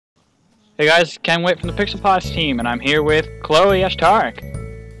Hey guys, Ken Witt from the PixelPosseTeam, and I'm here with Cloe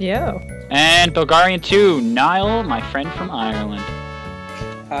xAstaricx. Yo. And Bulgarian2, Niall, my friend from Ireland.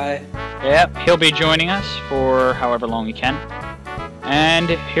 Hi. Yep, he'll be joining us for however long he can.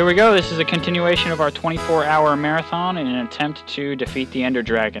 And here we go, this is a continuation of our 24-hour marathon in an attempt to defeat the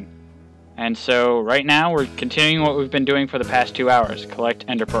Enderdragon. And so, right now, we're continuing what we've been doing for the past 2 hours, collect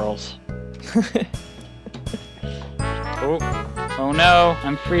Ender Pearls. Oh no,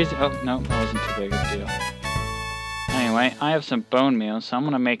 I'm freezing. Oh no, that wasn't too big of a deal. Anyway, I have some bone meal, so I'm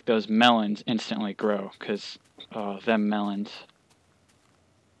gonna make those melons instantly grow, because, oh, them melons.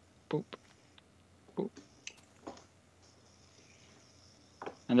 Boop. Boop.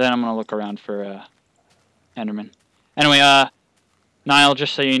 And then I'm gonna look around for, Enderman. Anyway, Niall,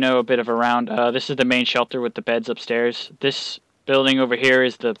 just so you know a bit of around, this is the main shelter with the beds upstairs. This building over here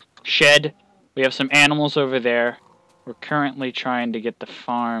is the shed. We have some animals over there. We're currently trying to get the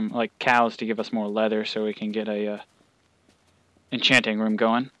farm, like cows, to give us more leather so we can get a enchanting room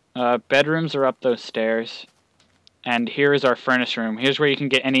going. Bedrooms are up those stairs. And here is our furnace room. Here's where you can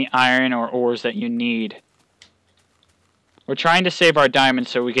get any iron or ores that you need. We're trying to save our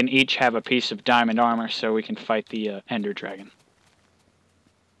diamonds so we can each have a piece of diamond armor so we can fight the Enderdragon.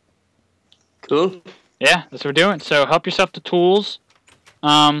 Cool. Yeah, that's what we're doing. So help yourself to tools.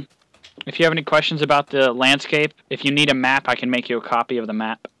 If you have any questions about the landscape, if you need a map, I can make you a copy of the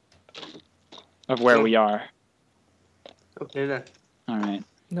map of where we are. Okay then. Alright.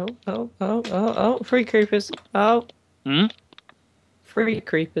 No, oh, free creepers. Oh. Hmm? Free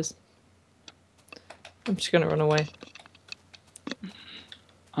creepers. I'm just gonna run away.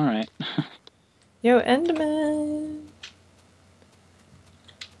 Alright. Yo, Enderman!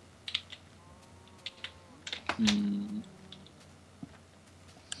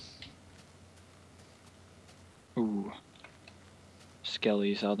 Ooh.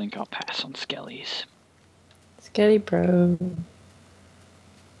 Skellies. I think I'll pass on Skellies. Skelly bro.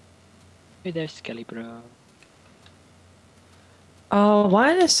 Hey there, Skelly bro. Oh,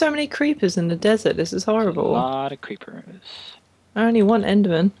 why are there so many creepers in the desert? This is horrible. A lot of creepers. I only want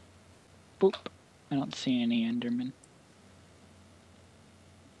Enderman. Boop. I don't see any Endermen.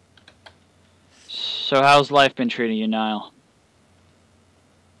 So how's life been treating you, Niall?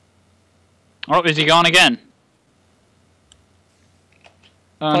 Oh, is he gone again?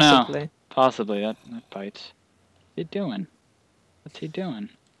 Oh Possibly. no. Possibly. That bites. What's he doing? What's he doing?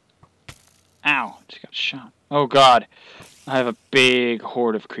 Ow. Just got shot. Oh god. I have a big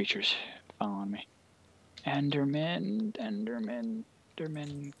horde of creatures following me. Enderman. Enderman.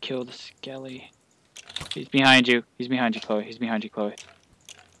 Enderman. Kill the skelly. He's behind you. He's behind you, Cloe. He's behind you, Cloe.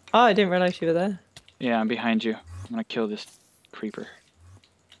 Oh, I didn't realize you were there. Yeah, I'm behind you. I'm gonna kill this creeper.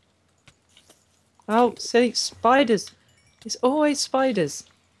 Oh, silly spiders. It's always spiders.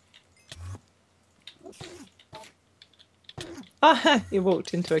 Ah, he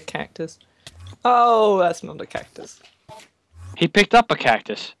walked into a cactus. Oh, that's not a cactus. He picked up a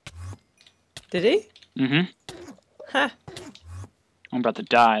cactus. Did he? Mm-hmm. Ha. I'm about to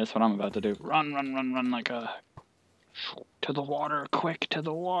die. That's what I'm about to do. Run, run, run, run like a... To the water. Quick, to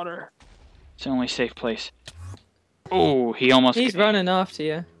the water. It's the only safe place. Oh, he almost... He's running after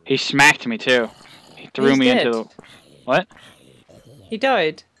you. He smacked me, too. He threw me dead. into the... What? He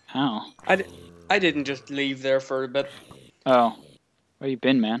died. How? I didn't just leave there for a bit. Oh. Where you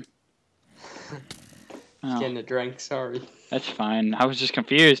been, man? Oh, Getting a drink, sorry. that's fine. I was just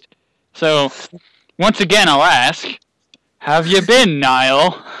confused. So, once again, I'll ask, have you been,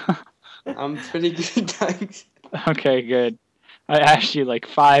 Niall? I'm pretty good, thanks. Okay, good. I asked you like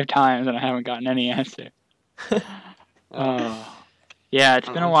 5 times and I haven't gotten any answer. Oh. Yeah, it's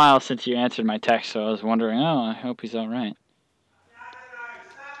been a while since you answered my text, so I was wondering, oh, I hope he's alright.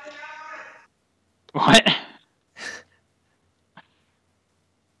 What?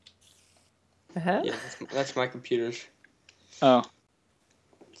 Yeah, that's my computer's. Oh.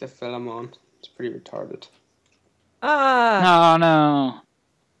 The film on. It's pretty retarded. Ah! No, no.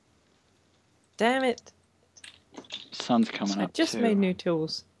 Damn it. Sun's coming I up, just too. made new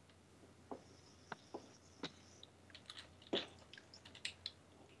tools.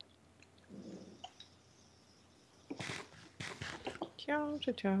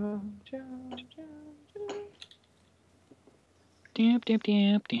 Damn, damn,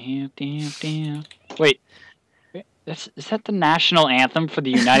 damn, damn, damn, damn. Wait. Is that the national anthem for the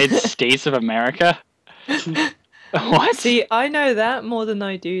United States of America? What? See, I know that more than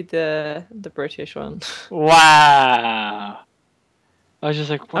I do the British one. Wow. I was just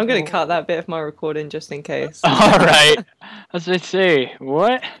like, what? I'm gonna cut that bit of my recording just in case. Alright. Let's see.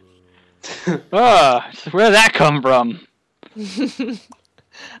 What? Oh, where did that come from?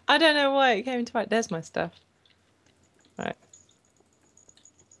 I don't know why it came to mind. There's my stuff. Right.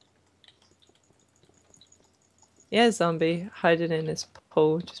 Yeah, zombie hiding in this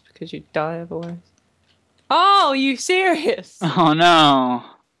pool just because you die otherwise. Oh, you serious? Oh no.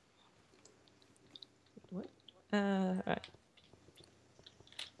 What? Right.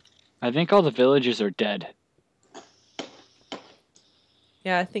 I think all the villagers are dead.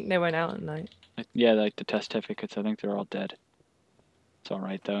 Yeah, I think they went out at night. Yeah, like the testificates, I think they're all dead. It's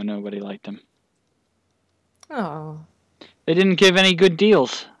alright though, nobody liked them. Oh. They didn't give any good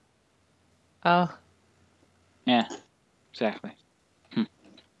deals. Oh. Yeah, exactly.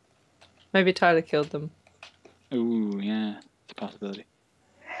 Maybe Tyler killed them. Ooh, yeah, it's a possibility.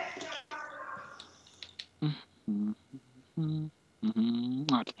 Oh,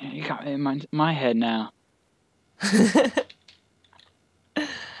 you got it in my head now.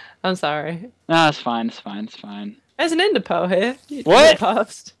 I'm sorry. No, it's fine, it's fine, it's fine. There's an ender pearl here. You What?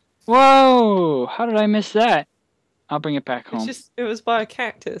 Past. Whoa! How did I miss that? I'll bring it back home. It was by a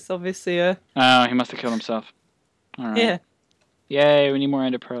cactus, obviously. Oh, he must have killed himself. Alright. Yeah. Yay, we need more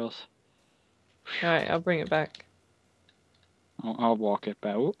ender pearls. Alright, I'll bring it back. I'll walk it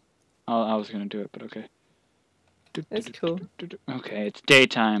back. Ooh. I was gonna do it, but okay. That's cool. Okay, it's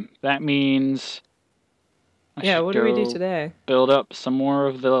daytime. That means... Yeah, what do we do today? Build up some more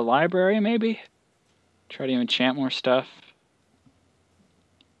of the library, maybe? Try to enchant more stuff.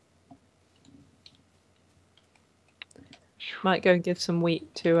 Might go and give some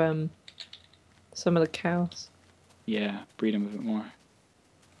wheat to some of the cows. Yeah, breed them a bit more.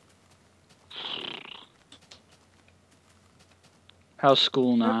 How's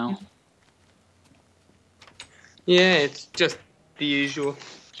school, Niall? Yeah, it's just the usual.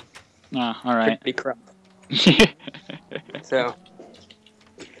 Oh, alright. Pretty crap. Yeah. So.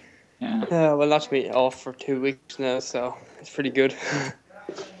 Well, that's me off for 2 weeks now, so it's pretty good.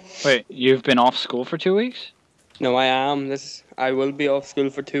 Wait, you've been off school for 2 weeks? No, I am. I will be off school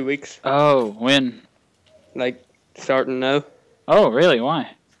for 2 weeks. Oh, when? Like, starting now. Oh, really?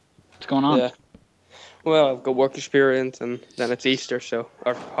 Why? What's going on? Yeah. Well, I've got work experience, and then it's Easter,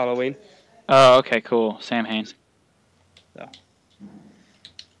 or Halloween. Oh, okay, cool. Sam Haines.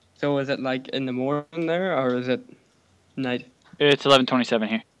 So is it like in the morning there, or is it night? It's 11:27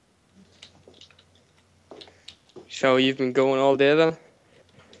 here. So you've been going all day then?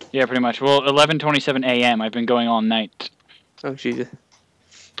 Yeah, pretty much. Well, 11:27 a.m. I've been going all night. Oh, Jesus.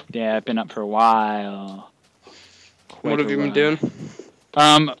 Yeah, I've been up for a while. What have you been doing?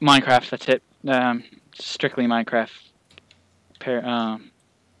 Minecraft, that's it. Strictly Minecraft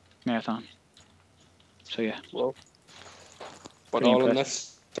marathon. So yeah. Whoa. What Pretty all in impressive. this?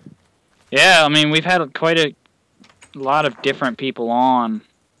 Yeah, I mean, we've had quite a lot of different people on.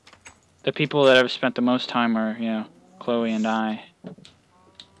 The people that have spent the most time are, Chloe and I.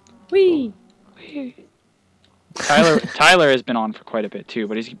 Whee! Tyler has been on for quite a bit too,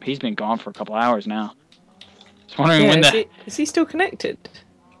 but he's been gone for a couple hours now. Just wondering when is he still connected?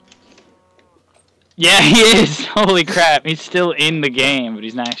 Yeah, he is. Holy crap, he's still in the game, but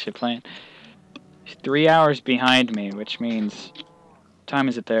he's not actually playing. He's 3 hours behind me, which means what time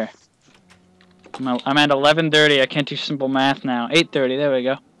is it there? I'm at 11:30. I can't do simple math now. 8:30. There we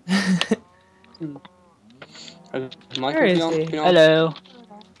go. Where is he? Hello.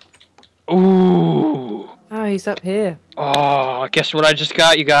 Ooh. Oh, he's up here. Oh, guess what I just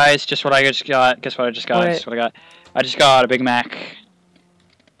got, you guys? Guess what I just got? Guess what I just got? Guess what I got? I just got a Big Mac.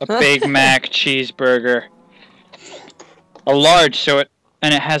 A Big Mac cheeseburger. A large,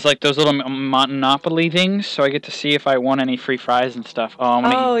 and it has like those little Monopoly things, so I get to see if I won any free fries and stuff. Oh, I'm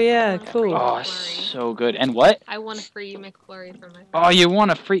gonna eat. Yeah, cool. Oh, so good. And what? I won a free McFlurry for my friend. Oh, you won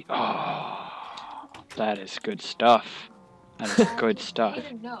a free... Oh, that is good stuff. That is good stuff.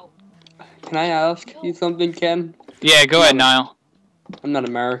 No. Can I ask you something, Ken? Yeah, go ahead, Niall. I'm not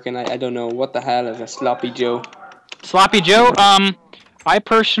American. I don't know. What the hell is a sloppy Joe? Sloppy Joe? I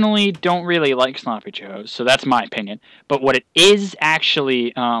personally don't really like Sloppy Joes, so that's my opinion. But what it is actually,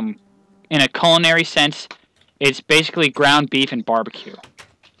 in a culinary sense, it's basically ground beef and barbecue.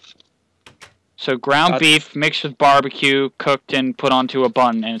 So ground beef mixed with barbecue, cooked and put onto a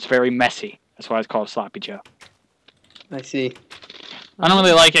bun, and it's very messy. That's why it's called Sloppy Joe. I see. I don't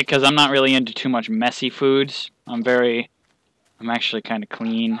really like it because I'm not really into too much messy foods. I'm actually kind of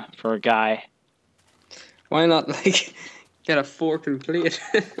clean for a guy. Why not, like, get a fork and plate?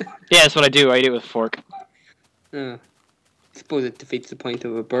 Yeah, that's what I do. I eat it with a fork. I suppose it defeats the point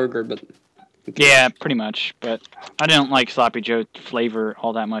of a burger, but... Yeah, pretty much. But I don't like Sloppy Joe flavor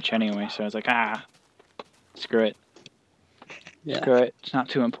all that much anyway, so I was like, screw it. Yeah. Screw it. It's not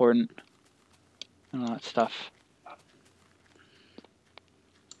too important. And all that stuff.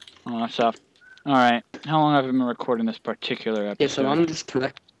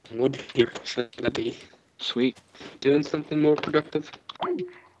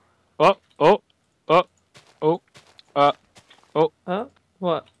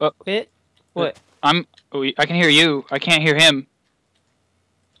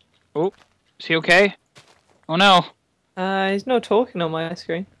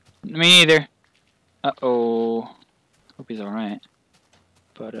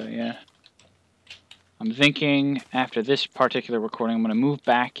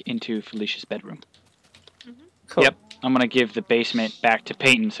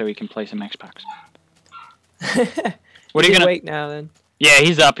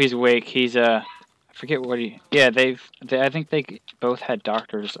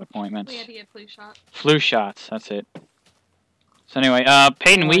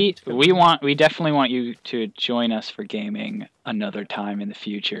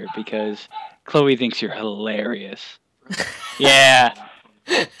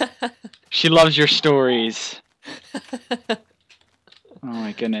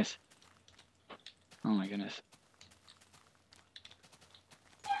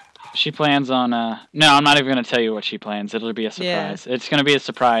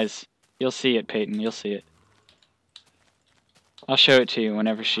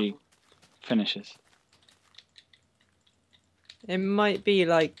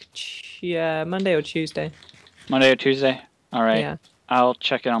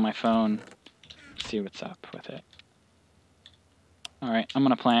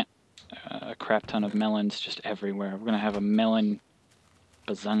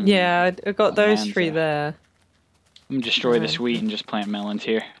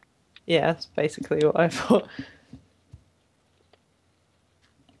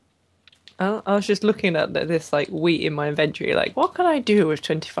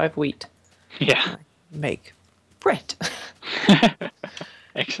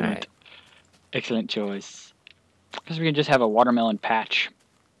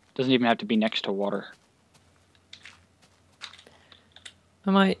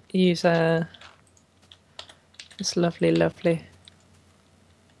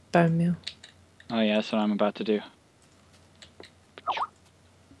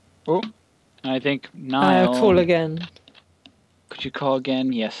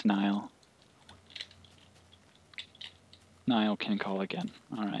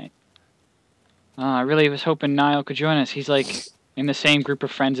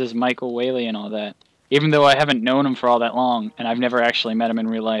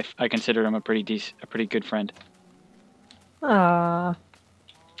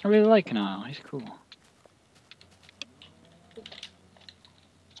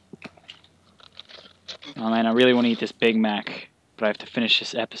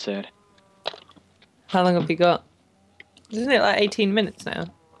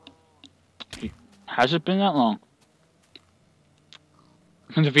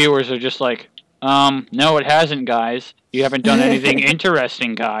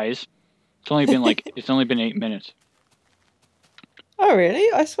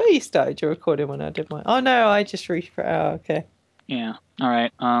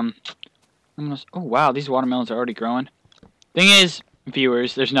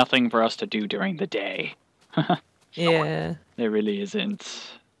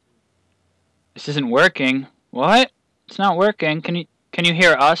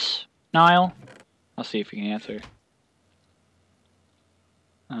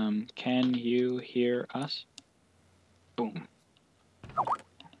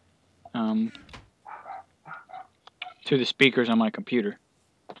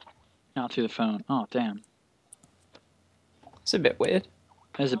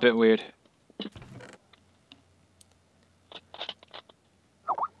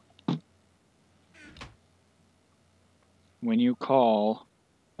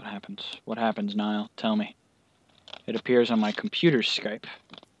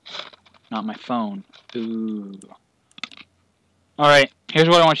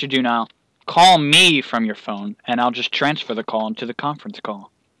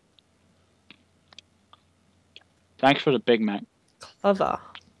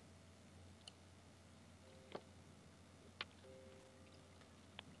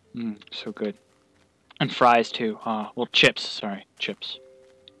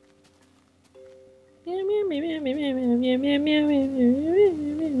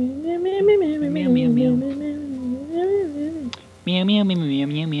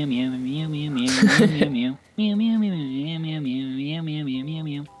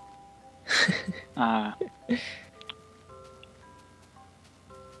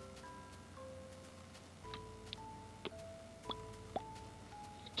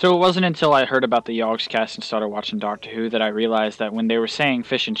 So it wasn't until I heard about the Yogscast and started watching Doctor Who that I realized that when they were saying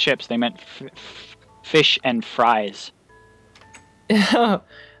fish and chips, they meant fish and fries. Oh,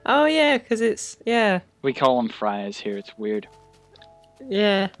 yeah, because it's, yeah. We call them fries here. It's weird.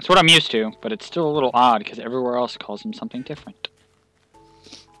 Yeah. It's what I'm used to, but it's still a little odd because everywhere else calls them something different.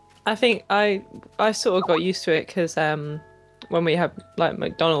 I think I sort of got used to it because when we have like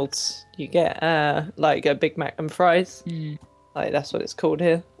McDonald's, you get like a Big Mac and fries. Like that's what it's called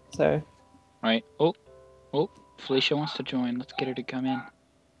here. So. Right. Oh, Felicia wants to join. Let's get her to come in.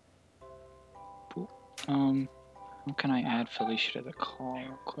 How can I add Felicia to the call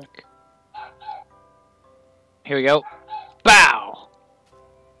real quick? Here we go. Bow.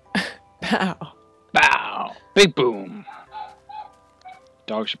 Pow. Bow. Big boom.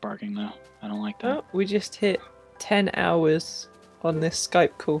 Dogs are barking though. I don't like that. Oh, we just hit 10 hours on this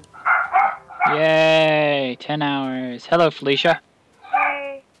Skype call. Yay! 10 hours. Hello, Felicia.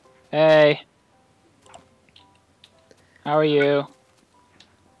 Hey. Hey. How are you?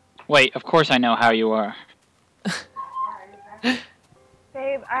 Wait, of course I know how you are.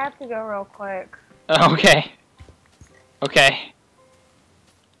 Babe, I have to go real quick. Okay. Okay.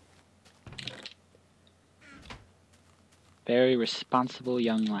 Very responsible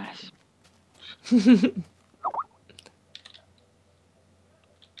young lass.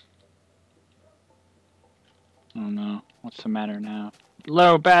 Oh no, what's the matter now?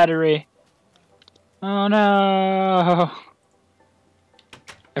 Low battery! Oh no!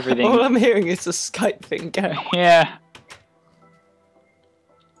 Everything. All I'm hearing is a Skype thing going. Yeah.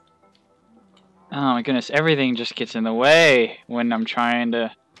 Oh my goodness, everything just gets in the way when I'm trying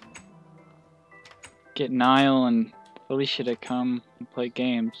to get Niall and Felicia to come and play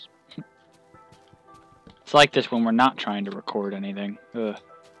games. It's like this when we're not trying to record anything. Ugh.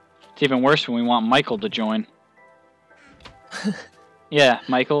 It's even worse when we want Michael to join. Yeah,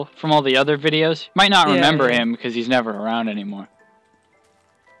 Michael, from all the other videos. You might not remember him because he's never around anymore.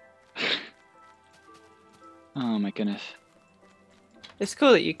 Oh my goodness. It's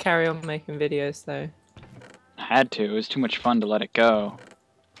cool that you carry on making videos though. I had to. It was too much fun to let it go.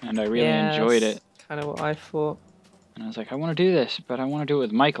 And I really enjoyed it. Kind of what I thought. And I was like, I want to do this, but I want to do it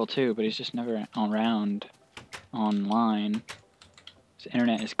with Michael too, but he's just never around online. His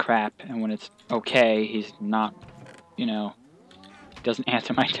internet is crap, and when it's okay, he's not, you know, doesn't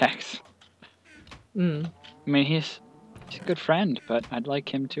answer my texts. I mean, he's a good friend, but I'd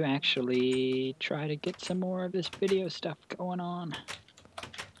like him to actually try to get some more of this video stuff going on.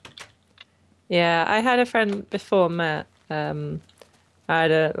 Yeah, I had a friend before Matt. I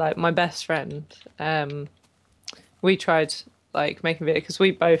had my best friend. We tried like making videos because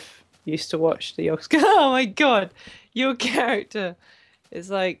we both used to watch the Yogs. Oh my god, your character is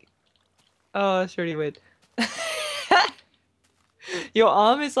like, oh, it's really weird. Your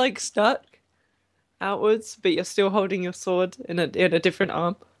arm is like stuck outwards, but you're still holding your sword in a different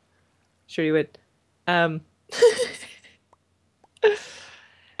arm. It's really weird.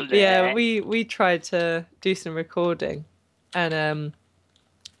 Yeah, we tried to do some recording, and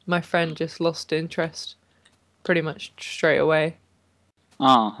my friend just lost interest pretty much straight away.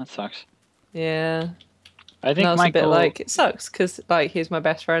 Oh, that sucks. Yeah. I think and I was Michael... a bit like, it sucks because like he's my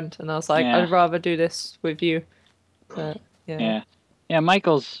best friend, and I was like, I'd rather do this with you. But yeah. Yeah,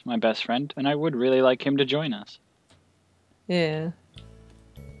 Michael's my best friend, and I would really like him to join us. Yeah.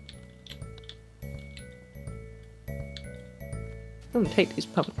 I'm gonna take these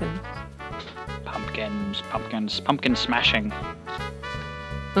pumpkins. Pumpkin smashing.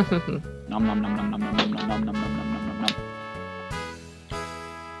 Nom nom nom nom nom nom nom nom nom nom nom nom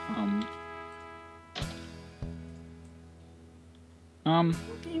nom nom.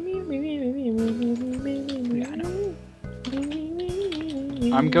 Yeah, I know.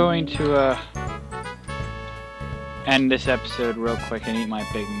 I'm going to end this episode real quick and eat my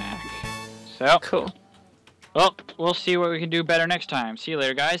Big Mac. So Cool. Well, we'll see what we can do better next time. See you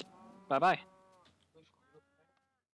later, guys. Bye-bye.